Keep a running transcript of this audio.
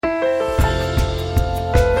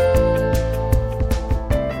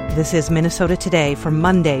This is Minnesota Today for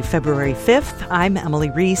Monday, February 5th. I'm Emily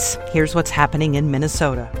Reese. Here's what's happening in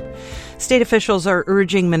Minnesota. State officials are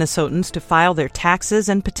urging Minnesotans to file their taxes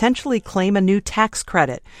and potentially claim a new tax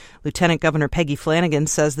credit. Lieutenant Governor Peggy Flanagan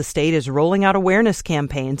says the state is rolling out awareness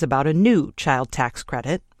campaigns about a new child tax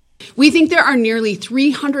credit. We think there are nearly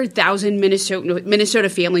 300,000 Minnesota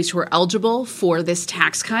families who are eligible for this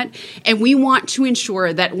tax cut, and we want to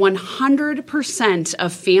ensure that 100%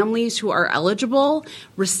 of families who are eligible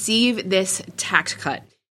receive this tax cut.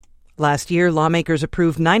 Last year, lawmakers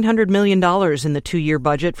approved $900 million in the two-year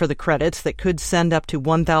budget for the credits that could send up to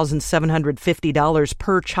 $1,750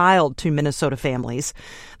 per child to Minnesota families.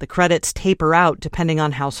 The credits taper out depending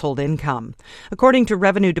on household income. According to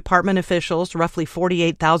Revenue Department officials, roughly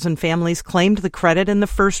 48,000 families claimed the credit in the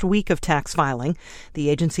first week of tax filing. The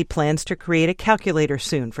agency plans to create a calculator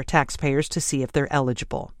soon for taxpayers to see if they're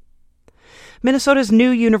eligible. Minnesota's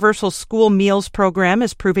new Universal School Meals program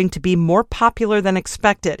is proving to be more popular than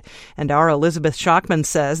expected, and our Elizabeth Shockman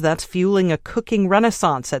says that's fueling a cooking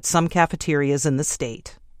renaissance at some cafeterias in the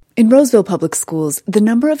state. In Roseville Public Schools, the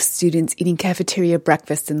number of students eating cafeteria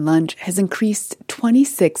breakfast and lunch has increased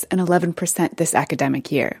 26% and 11% this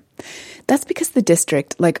academic year. That's because the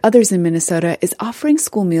district, like others in Minnesota, is offering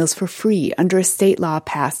school meals for free under a state law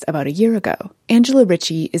passed about a year ago. Angela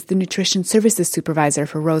Ritchie is the Nutrition Services Supervisor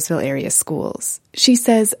for Roseville area schools. She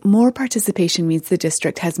says more participation means the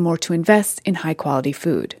district has more to invest in high-quality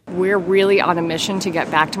food. We're really on a mission to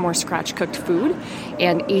get back to more scratch-cooked food,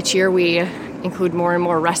 and each year we include more and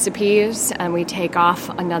more recipes, and we take off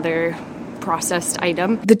another processed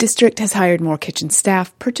item. The district has hired more kitchen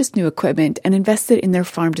staff, purchased new equipment, and invested in their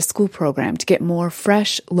farm-to-school program to get more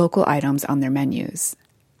fresh, local items on their menus.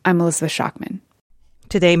 I'm Elizabeth Shockman.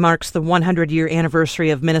 Today marks the 100-year anniversary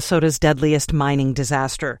of Minnesota's deadliest mining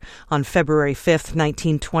disaster. On February 5th,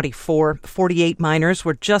 1924, 48 miners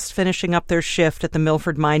were just finishing up their shift at the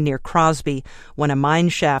Milford Mine near Crosby when a mine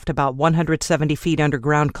shaft about 170 feet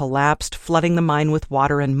underground collapsed, flooding the mine with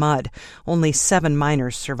water and mud. Only 7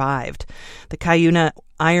 miners survived. The Cuyuna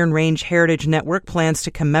Iron Range Heritage Network plans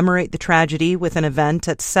to commemorate the tragedy with an event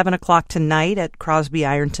at 7 o'clock tonight at Crosby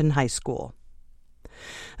Ironton High School.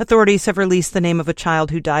 Authorities have released the name of a child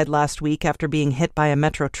who died last week after being hit by a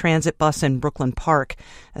Metro Transit bus in Brooklyn Park.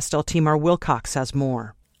 Estelle Timar Wilcox has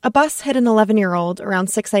more. A bus hit an 11-year-old around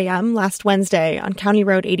 6 a.m. last Wednesday on County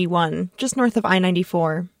Road 81, just north of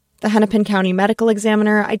I-94. The Hennepin County medical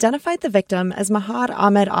examiner identified the victim as Mahad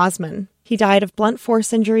Ahmed Osman. He died of blunt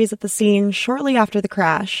force injuries at the scene shortly after the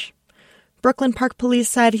crash. Brooklyn Park police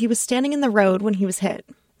said he was standing in the road when he was hit.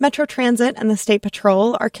 Metro Transit and the State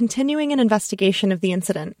Patrol are continuing an investigation of the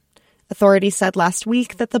incident. Authorities said last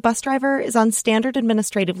week that the bus driver is on standard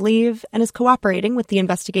administrative leave and is cooperating with the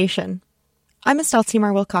investigation. I'm Estelle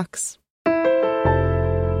Timar Wilcox.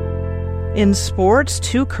 In sports,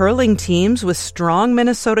 2 curling teams with strong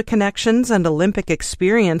Minnesota connections and Olympic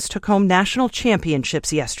experience took home national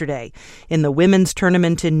championships yesterday. In the women's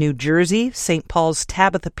tournament in New Jersey, St. Paul's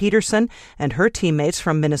Tabitha Peterson and her teammates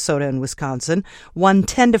from Minnesota and Wisconsin won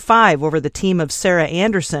 10-5 over the team of Sarah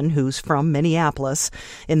Anderson, who's from Minneapolis.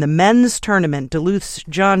 In the men's tournament, Duluth's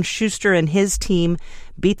John Schuster and his team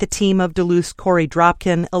beat the team of Duluth's Corey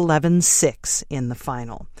Dropkin 11-6 in the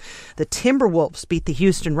final. The Timberwolves beat the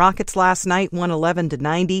Houston Rockets last night,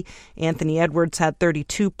 111-90. Anthony Edwards had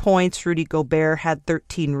 32 points. Rudy Gobert had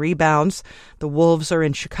 13 rebounds. The Wolves are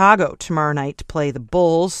in Chicago tomorrow night to play the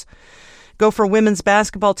Bulls. Gopher women's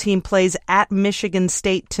basketball team plays at Michigan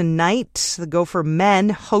State tonight. The Gopher men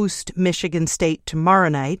host Michigan State tomorrow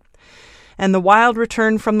night. And the Wild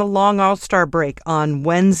return from the long All-Star break on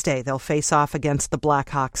Wednesday. They'll face off against the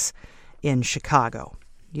Blackhawks in Chicago.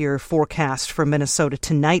 Your forecast for Minnesota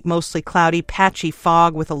tonight, mostly cloudy, patchy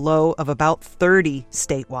fog with a low of about 30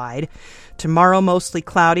 statewide. Tomorrow, mostly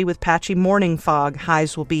cloudy with patchy morning fog.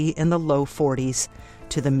 Highs will be in the low 40s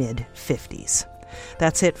to the mid-50s.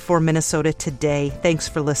 That's it for Minnesota Today. Thanks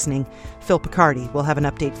for listening. Phil Picardi will have an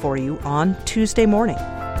update for you on Tuesday morning.